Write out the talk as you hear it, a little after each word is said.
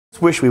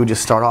Wish we would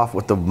just start off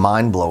with the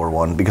mind blower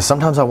one, because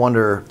sometimes I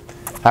wonder,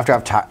 after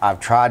I've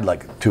tried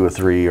like 2 or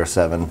 3 or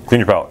 7. Clean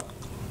your palate.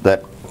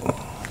 That,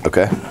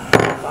 okay.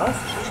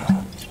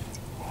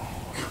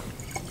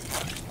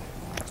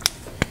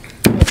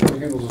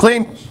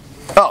 Clean.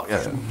 Oh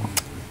yeah.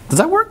 Does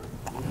that work?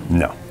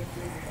 No. No,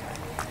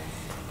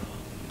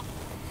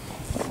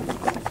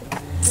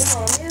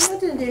 man, that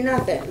didn't do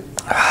nothing.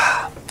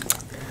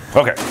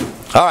 Okay.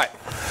 All right.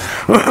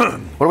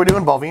 What are we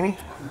doing, Balvenie?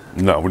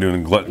 No, we're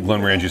doing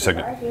Glenmorangie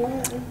Signet.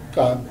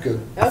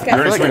 Good. Okay. You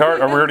ready, sweetheart?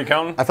 Are we already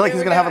counting? I feel like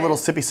he's gonna have a little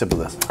sippy sip of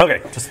this. Okay.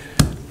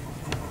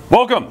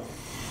 Welcome.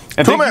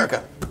 And To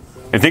America.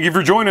 And thank you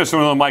for joining us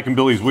on Mike and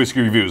Billy's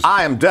Whiskey Reviews.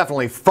 I am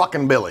definitely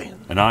fucking Billy.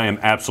 And I am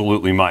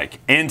absolutely Mike.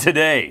 And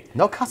today,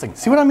 No cussing.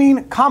 See what I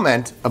mean?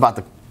 Comment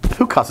about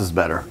who cusses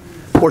better.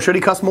 Or should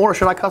he cuss more or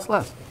should I cuss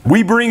less?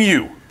 we bring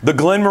you the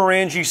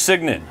Glenmorangie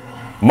Signet.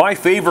 My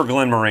favorite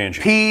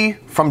Glenmorangie. P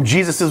from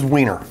Jesus's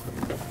wiener.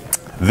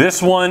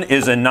 This one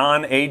is a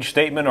non-age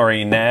statement or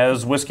a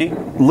NAS whiskey.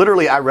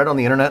 Literally, I read on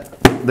the internet,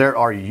 there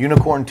are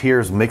unicorn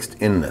tears mixed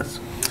in this.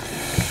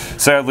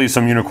 Sadly,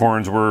 some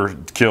unicorns were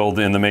killed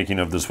in the making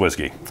of this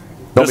whiskey.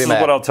 Don't This be is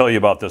mad. what I'll tell you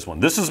about this one.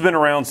 This has been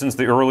around since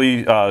the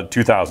early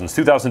 2000s,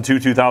 2002,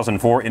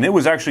 2004, and it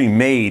was actually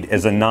made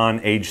as a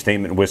non-age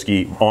statement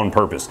whiskey on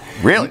purpose.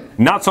 Really?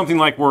 Not something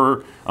like where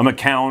a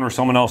McCown or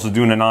someone else is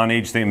doing a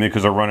non-age statement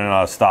because they're running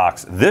out of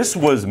stocks. This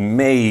was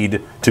made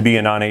to be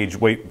a non-age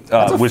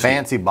That's a whiskey.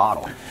 fancy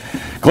bottle.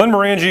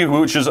 Glenmorangie,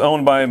 which is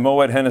owned by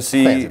Moet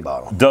Hennessy, Fancy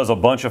bottle. does a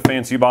bunch of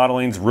fancy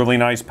bottlings, really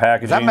nice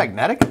packaging. Is that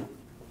magnetic?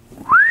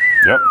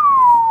 Yep.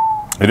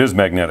 It is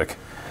magnetic.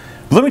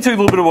 Let me tell you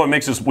a little bit of what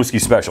makes this whiskey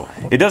special.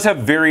 It does have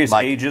various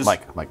ages.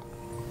 Mike,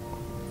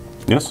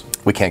 Yes?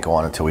 we can't go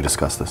on until we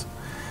discuss this.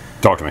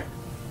 Talk to me.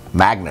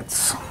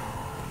 Magnets.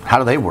 How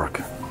do they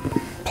work?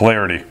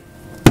 Polarity.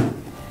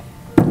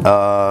 You're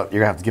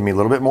gonna have to give me a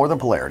little bit more than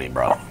polarity,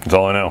 bro. That's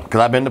all I know.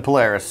 Because I've been to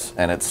Polaris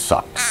and it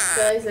sucked.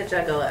 Billy's a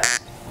juggalo.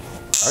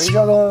 Are you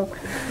juggling?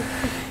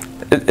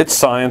 It's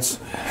science.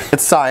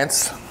 It's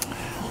science.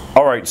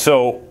 All right,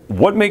 so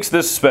what makes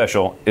this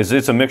special is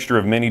it's a mixture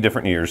of many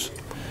different years.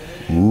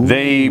 Ooh.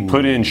 They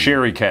put in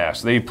sherry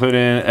casks. They put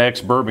in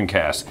ex-bourbon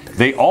casks.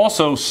 They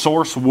also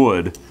source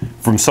wood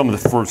from some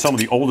of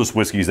the oldest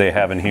whiskeys they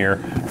have in here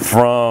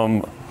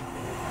from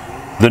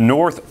the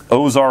North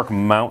Ozark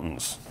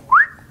Mountains.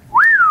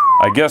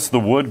 I guess the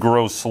wood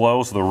grows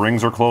slow, so the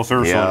rings are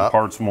closer, so it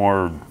imparts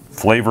more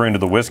flavor into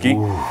the whiskey.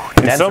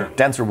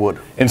 Denser wood.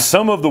 And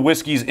some of the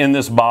whiskeys in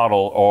this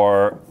bottle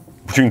are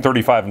between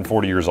 35 and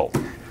 40 years old.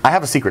 I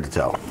have a secret to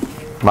tell.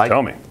 Mike,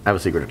 Tell me. I have a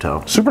secret to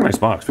tell. Super nice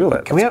box. Feel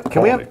that.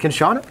 Can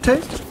Sean have a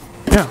taste?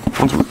 Yeah.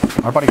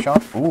 Our buddy Sean?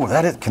 Ooh,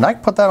 that is, can I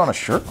put that on a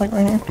shirt like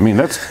right here? I mean,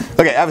 that's...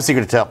 Okay, I have a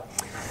secret to tell.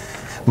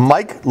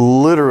 Mike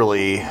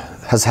literally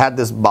has had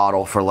this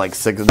bottle for like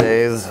 6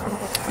 days.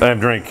 I've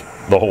drank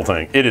the whole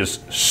thing. It is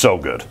so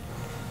good.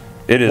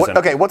 It is.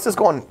 Okay, what's this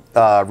going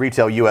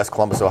retail U.S.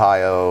 Columbus,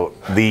 Ohio,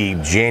 the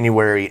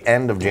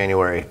end of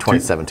January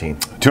 2017?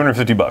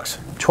 $250.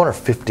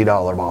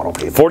 $250 bottle,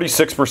 people.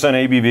 46%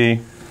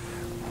 ABV.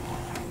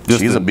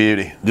 She's a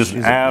beauty. Just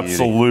She's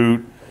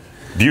absolute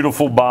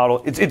beautiful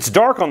bottle. It's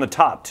dark on the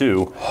top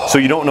too, so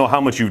you don't know how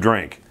much you've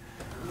drank,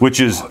 which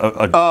is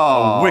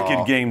a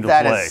wicked game to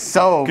play. That is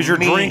so because you're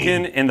mean.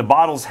 drinking and the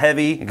bottle's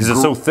heavy because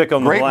it's so thick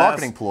on the glass. Great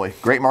marketing ploy.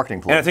 Great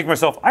marketing ploy. And I think to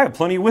myself, I have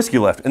plenty of whiskey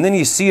left, and then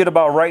you see it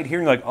about right here,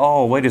 and you're like,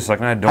 oh, wait a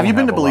second, I don't have you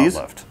been to a lot Belize?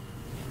 left.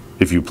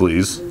 If you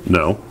please,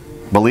 no.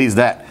 Belize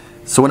that.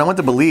 So when I went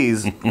to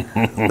Belize,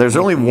 there's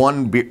only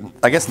one beer.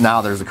 I guess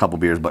now there's a couple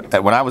beers, but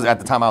at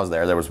the time I was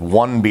there was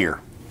one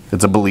beer.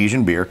 It's a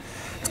Belizean beer.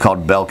 It's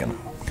called Belkin.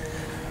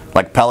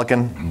 Like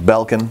Pelican,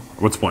 Belkin.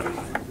 What's the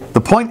point?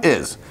 The point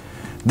is,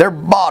 their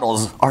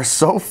bottles are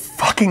so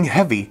fucking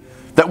heavy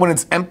that when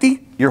it's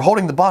empty, you're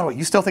holding the bottle,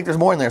 you still think there's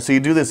more in there, so you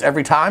do this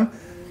every time.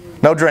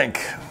 No drink.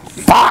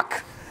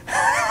 Fuck!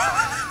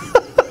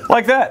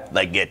 Like that.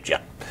 They get you.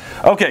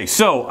 Okay,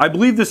 so I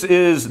believe this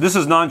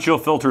is non-chill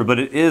filter, but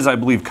it is, I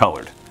believe,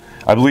 colored.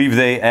 I believe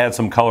they add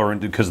some color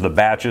because the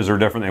batches are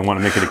different. They want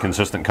to make it a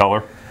consistent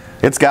color.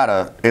 It's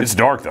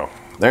dark though.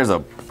 There's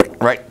a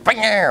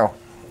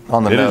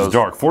on the nose. It is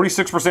dark.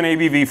 46%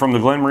 ABV from the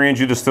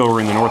Glenmorangie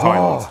Distillery in the North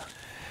Highlands.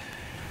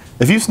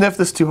 If you sniff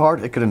this too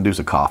hard, it could induce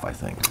a cough, I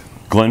think.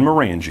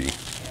 Glenmorangie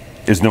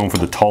is known for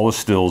the tallest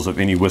stills of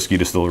any whiskey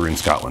distillery in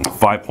Scotland,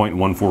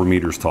 5.14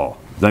 meters tall.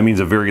 That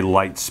means a very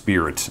light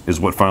spirit is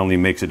what finally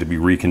makes it to be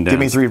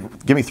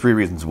recondensed. Give me three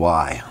reasons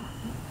why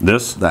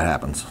that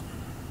happens.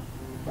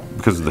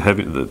 Because of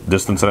the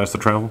distance it has to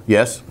travel?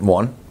 Yes,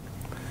 one.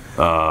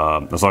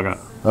 That's all I got.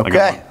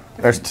 Okay.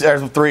 There's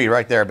 3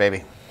 right there,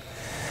 baby.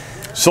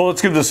 So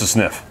let's give this a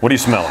sniff. What are you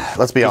smelling?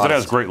 Let's be honest. Because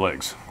it has great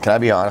legs. Can I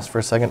be honest for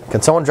a second?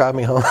 Can someone drive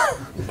me home?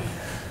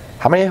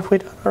 How many have we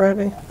done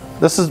already?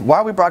 Why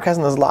are we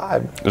broadcasting this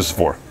live? This is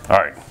 4. All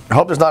right. I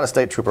hope there's not a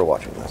state trooper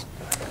watching this.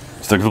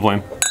 Stick to the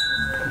plane.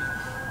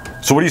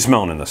 So what are you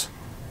smelling in this?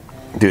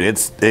 Dude,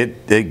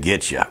 it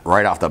gets you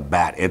right off the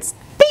bat. It's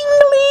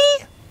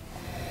dingly.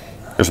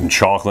 There's some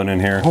chocolate in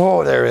here.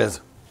 Oh, there is.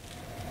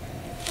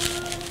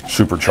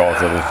 Super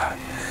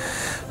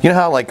chocolatey. You know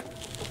how like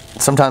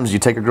sometimes you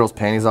take a girl's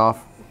panties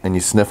off and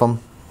you sniff them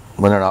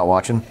when they're not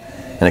watching,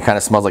 and it kind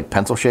of smells like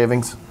pencil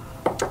shavings?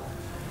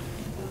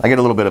 I get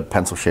a little bit of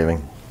pencil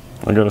shaving.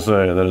 I gotta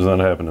say, that has not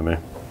happened to me.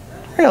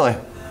 Really?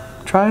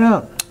 Try it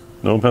out.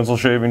 No pencil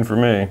shaving for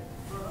me.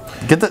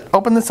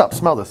 Open this up.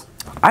 Smell this.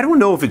 I don't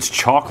know if it's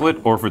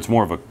chocolate or if it's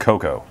more of a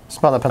cocoa.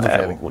 Smell that pencil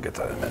shaving. We'll get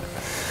to that in a minute.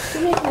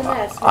 You're making a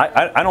mess.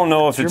 I don't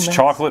know if Your it's mess.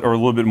 chocolate or a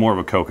little bit more of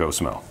a cocoa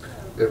smell.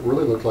 It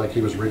really looked like he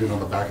was reading on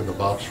the back of the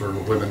box for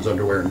women's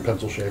underwear and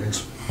pencil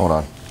shavings. Hold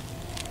on.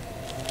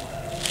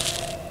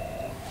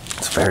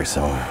 It's very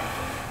similar.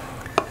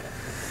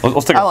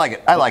 Let's take I like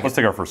it. I like Let's it.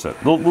 take our first sip.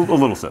 A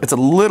little sip. It's a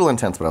little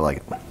intense, but I like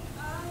it.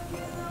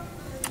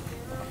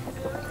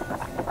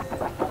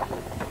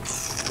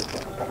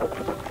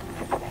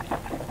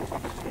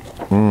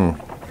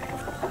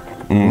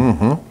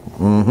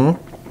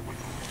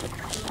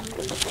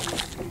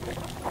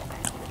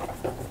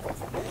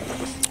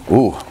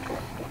 Ooh.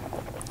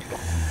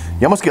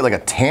 You almost get like a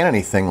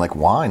tanniny thing like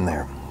wine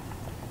there.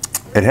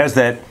 It has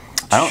that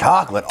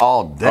Chocolate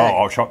all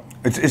day.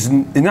 It's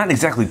not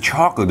exactly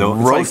chocolate though.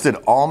 It's Roasted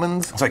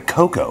almonds. It's like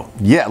cocoa.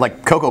 Yeah,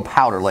 like cocoa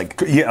powder.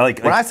 Like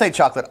When I say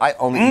chocolate, I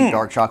only eat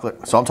dark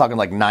chocolate. So I'm talking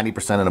like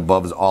 90% and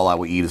above is all I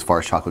will eat as far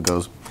as chocolate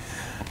goes.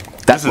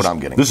 That's what I'm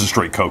getting. This is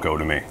straight cocoa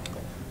to me.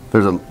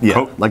 There's a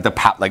like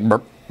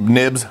the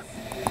nibs.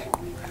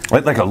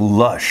 Like a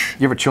lush.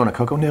 You ever chew on a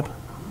cocoa nib?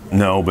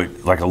 No,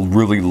 but like a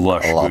really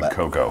lush love good that.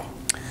 cocoa.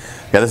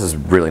 Yeah, this is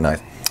really nice.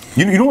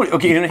 You know what?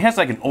 Okay, and it has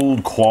like an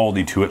old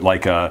quality to it.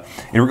 Like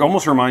it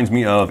almost reminds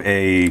me of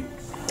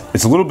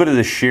it's a little bit of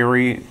the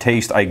sherry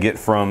taste I get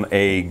from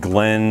a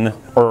Macallan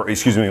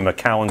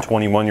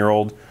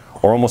 21-year-old,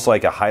 or almost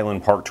like a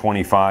Highland Park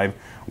 25,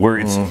 where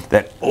it's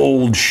that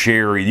old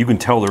sherry. You can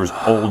tell there's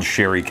old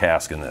sherry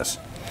cask in this.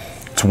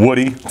 It's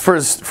woody. For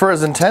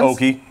as intense,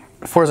 oaky.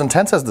 For as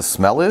intense as the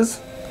smell is,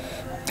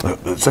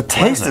 the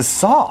taste is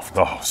soft.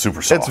 Oh,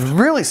 super soft. It's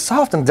really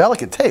soft and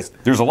delicate taste.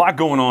 There's a lot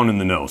going on in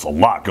the nose. A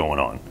lot going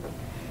on.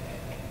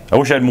 I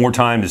wish I had more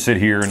time to sit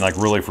here and like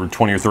really for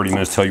 20 or 30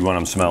 minutes tell you what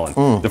I'm smelling.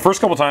 The first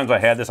couple times I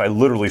had this, I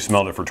literally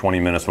smelled it for 20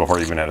 minutes before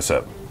I even had a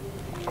sip.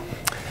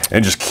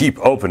 And just keep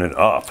opening it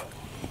up.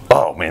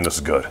 Oh man, this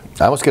is good.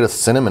 I almost get a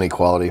cinnamony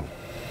quality.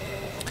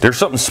 There's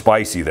something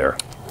spicy there.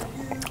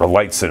 A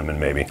light cinnamon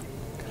maybe.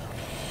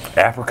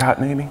 Apricot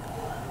maybe?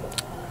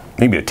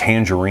 Maybe a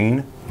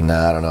tangerine?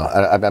 Nah, I don't know.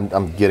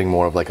 I'm getting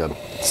more of like a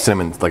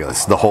cinnamon, like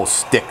the whole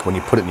stick when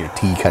you put it in your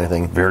tea kind of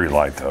thing. Very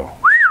light though.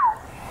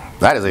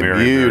 That is a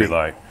Very, beauty. very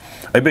light.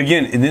 But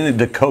again, and then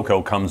the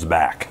cocoa comes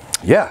back.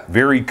 Yeah.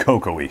 Very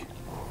cocoa-y.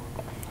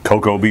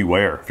 Cocoa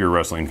beware if you're a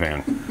wrestling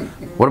fan.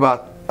 What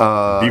about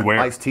Beware.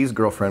 Ice-T's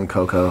girlfriend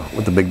Coco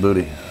with the big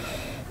booty?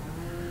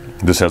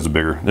 This has a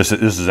bigger. This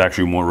is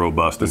actually more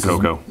robust than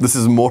cocoa. This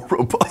is more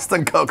robust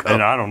than Coco.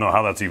 And I don't know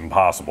how that's even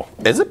possible.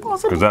 Is it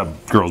possible? Because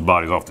that girl's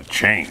body's off the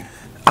chain.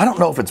 I don't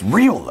know if it's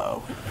real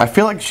though. I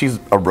feel like she's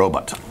a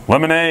robot.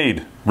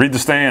 Lemonade. Read the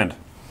stand.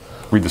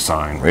 Read the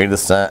sign. Read the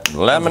sign.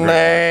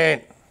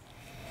 Lemonade.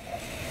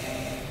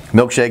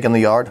 Milkshake in the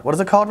yard. What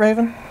is it called,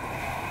 Raven?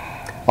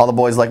 All the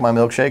boys like my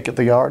milkshake at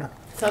the yard.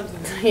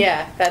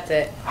 Yeah, that's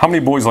it. How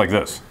many boys like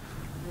this?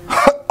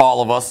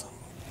 All of us.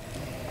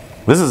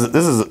 This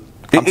is.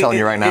 I'm telling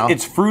you right now.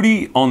 It's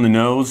fruity on the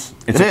nose.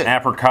 It's It an is.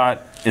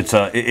 apricot. It's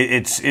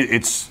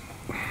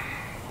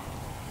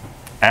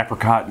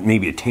apricot,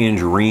 maybe a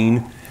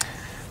tangerine.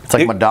 It's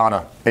like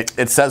Madonna.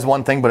 It says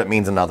one thing, but it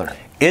means another.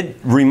 It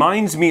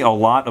reminds me a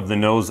lot of the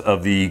nose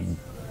of the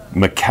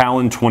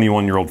Macallan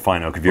 21-year-old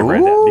Fine Oak. Have you ever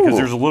had that? Because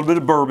there's a little bit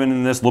of bourbon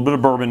in this, a little bit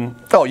of bourbon,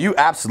 Oh, you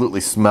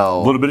absolutely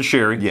smell. a little bit of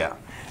sherry. Yeah.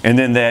 And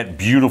then that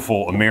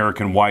beautiful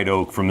American white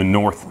oak from the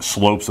north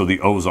slopes of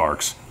the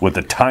Ozarks with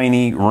the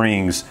tiny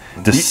rings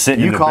to sit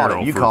in the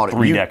barrel for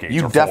 3 decades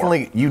You or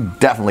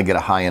definitely get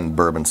a high-end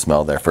bourbon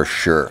smell there for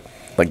sure.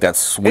 Like that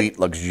sweet,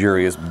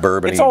 luxurious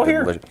bourbon. It's all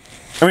here.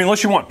 I mean,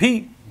 unless you want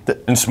peat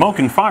and smoke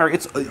and fire,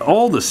 it's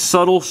all the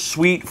subtle,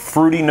 sweet,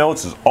 fruity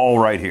notes is all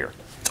right here.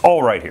 It's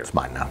all right here. It's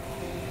mine now.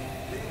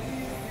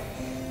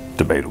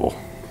 Debatable.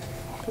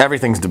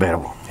 Everything's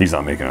debatable. He's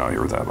not making it out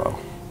here with that, though.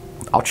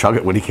 I'll chug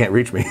it when he can't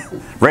reach me.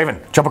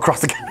 Raven, jump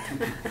across the.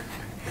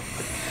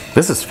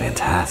 This is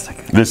fantastic.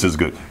 This is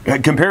good.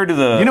 Compared to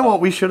the... You know what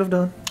we should have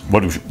done?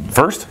 What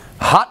first?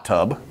 Hot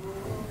tub,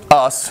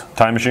 us,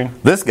 Time machine?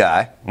 this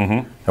guy,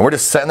 and we're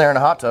just sitting there in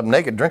a hot tub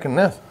naked drinking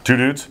this. 2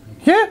 dudes?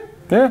 Yeah.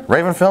 Yeah.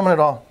 Raven filming it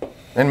all.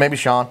 And maybe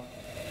Sean.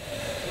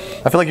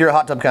 I feel like you're a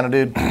hot tub kind of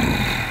dude.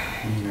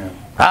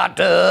 Hot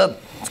tub.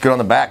 It's good on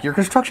the back. You're a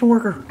construction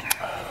worker.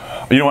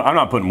 You know what? I'm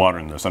not putting water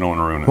in this. I don't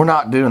want to ruin it. We're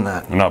not doing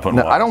that. I'm not putting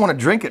No, water. I don't want to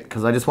drink it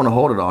because I just want to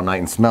hold it all night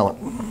and smell it.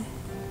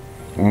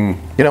 You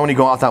know when you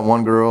go out with that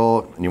one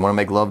girl and you want to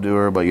make love to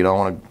her, but you don't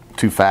want to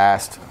too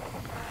fast,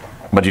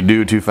 but you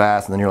do too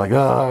fast, and then you're like,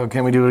 oh,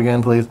 can we do it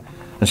again, please?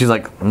 And she's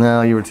like,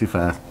 no, you were too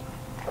fast.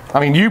 I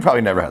mean, you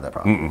probably never had that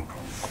problem.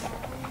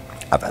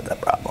 I've had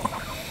that problem.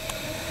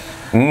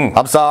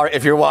 I'm sorry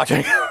if you're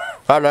watching.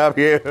 I love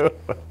you.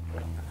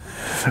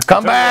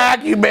 Come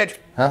back, you bitch.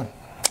 Huh?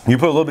 You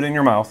put a little bit in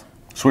your mouth,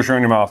 swish it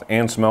in your mouth,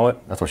 and smell it.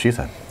 That's what she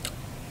said.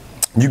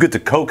 You get the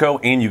cocoa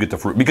and you get the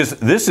fruit because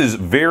this is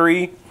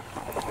very,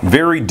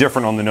 very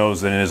different on the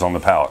nose than it is on the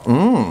palate.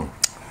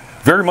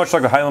 Very much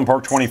like the Highland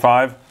Park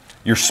 25,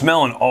 you're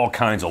smelling all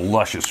kinds of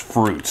luscious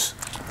fruits,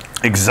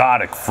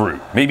 exotic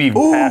fruit, maybe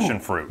even passion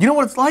fruit. You know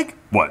what it's like?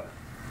 What?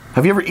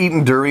 Have you ever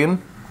eaten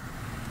durian?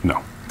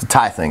 No. It's a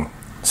Thai thing.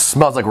 It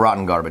smells like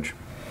rotten garbage.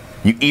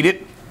 You eat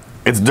it,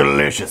 it's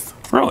delicious.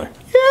 Really?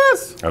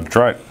 Yes. I have to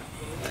try it.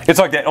 It's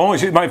like that.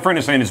 Only my friend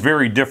is saying it's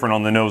very different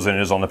on the nose than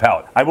it is on the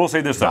palate. I will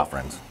say this though. Not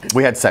friends.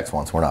 We had sex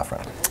once. We're not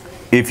friends.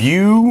 If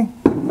you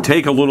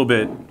take a little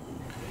bit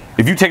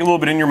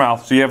in your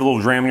mouth, so you have a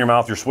little dram in your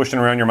mouth, you're swishing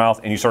around your mouth,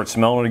 and you start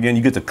smelling it again,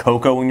 you get the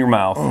cocoa in your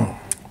mouth.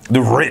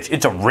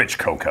 It's a rich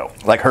cocoa.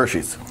 Like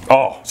Hershey's.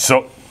 Oh,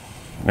 so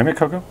maybe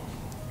cocoa?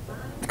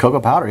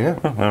 Cocoa powder, yeah.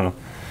 I don't know.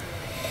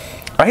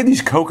 I had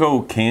these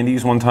cocoa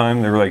candies one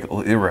time. They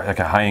were like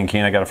a high-end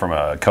candy. I got it from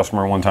a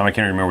customer one time. I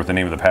can't remember what the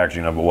name of the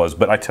packaging of it was,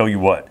 but I tell you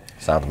what,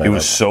 it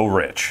was so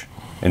rich.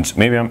 And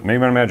maybe I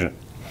imagine it.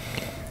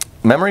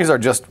 Memories are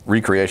just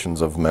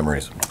recreations of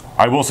memories.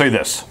 I will say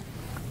this.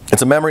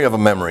 It's a memory of a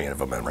memory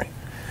of a memory.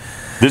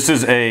 This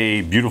is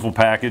a beautiful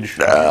package,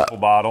 a beautiful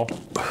bottle,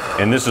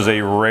 and this is a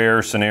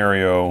rare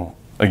scenario,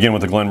 again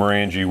with the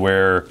Glenmorangie,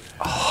 where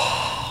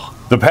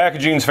the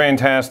packaging's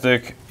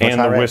fantastic and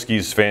the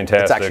whiskey's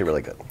fantastic. It's actually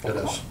really good. It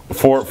is.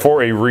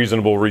 For a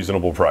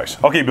reasonable price.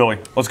 Okay, Billy,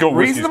 let's go.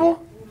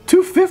 Reasonable?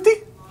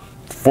 $250?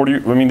 40. I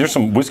mean, there's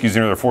some whiskeys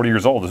in there that are 40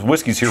 years old. This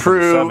whiskey's here from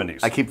the 70s.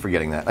 I keep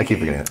forgetting that.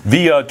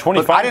 The 25.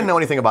 Look, I didn't know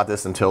anything about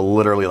this until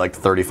literally like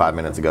 35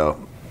 minutes ago.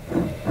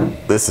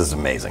 This is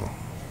amazing.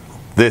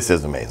 This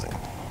is amazing.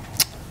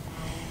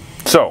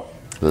 So,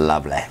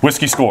 lovely.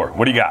 Whiskey score.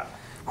 What do you got?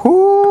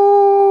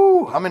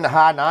 Whoo! I'm in the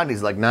high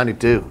 90s, like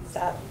 92.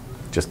 Stop.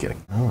 Just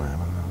kidding.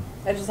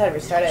 I just had to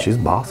restart it. She's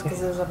bossy.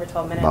 Because it was over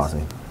 12 minutes.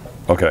 Bossy.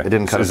 Okay. It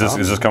didn't cut is us off.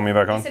 Is this coming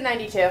back on? It's a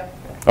 92.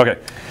 Okay.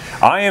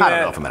 I don't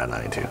know if I'm at a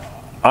 92.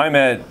 I'm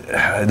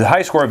at the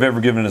highest score I've ever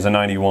given is a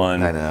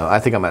 91. I know. I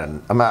think I'm at a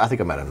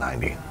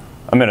 90.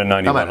 I'm at a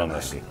 91 on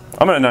this.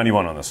 I'm at a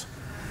 91 on this.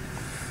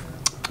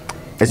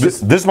 It's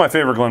just this is my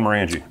favorite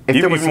Glenmorangie.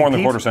 Even more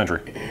than quarter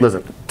century.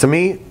 Listen, to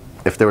me,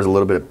 if there was a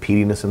little bit of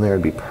peatiness in there,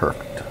 it'd be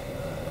perfect.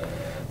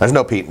 There's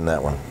no peat in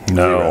that one.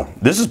 No. Zero.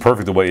 This is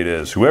perfect the way it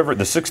is. Whoever,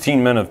 the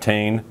 16 men of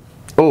Tane.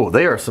 Oh,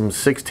 they are some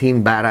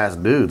 16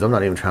 badass dudes. I'm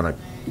not even trying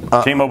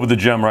to... Came up with the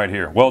gem right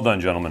here. Well done,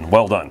 gentlemen.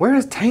 Well done. Where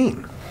is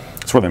Tane?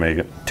 That's where they make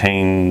it.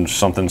 Tane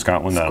something,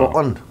 Scotland.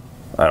 Scotland.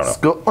 I don't know.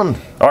 Scotland.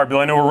 All right, Bill,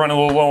 I know we're running a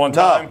little low on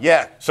time.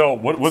 Yeah. So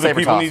what do the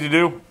people need to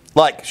do?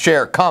 Like,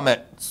 share,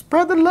 comment,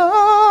 spread the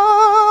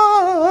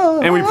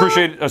love. And we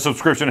appreciate a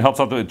subscription. It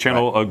helps out the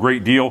channel a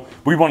great deal.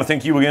 We want to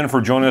thank you again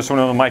for joining us on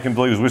the Mike and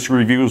Billy's Whiskey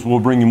Reviews. We'll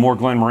bring you more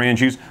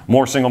Glenmorangies,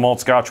 more single malt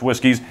Scotch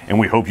whiskeys, and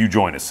we hope you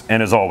join us.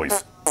 And as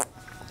always,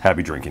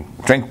 happy drinking.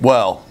 Drink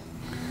well.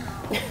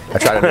 I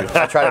tried a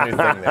new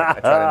thing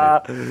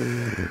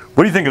there.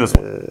 What do you think of this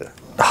one?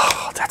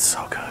 Oh, that's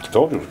so good.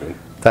 Told you it was good.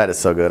 That is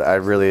so good. I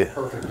really...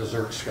 Perfect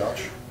dessert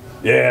scotch.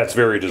 Yeah, it's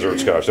very dessert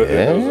Scotch.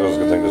 That was a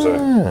good thing to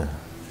say.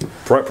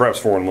 Perhaps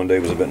 4 in one day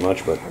was a bit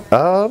much, but...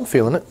 I'm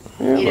feeling it.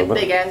 Yeah, Eat a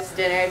big-ass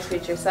dinner,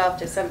 treat yourself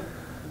to some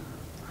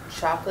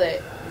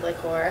chocolate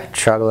liqueur.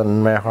 Chocolate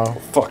and mayo.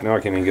 Fuck, now I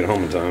can't even get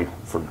home in time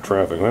for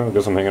traffic. Well, I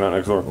guess I'm hanging out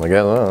next door. I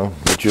guess I'll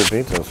get you a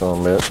pizza for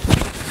a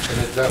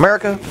bit.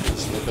 America.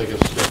 It's the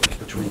biggest difference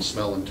between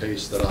smell and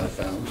taste that I've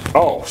found.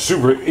 Oh,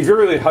 super. Have you ever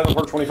really Highland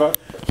Park 25?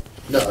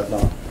 No, I've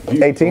not.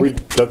 18?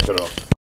 Cut it off.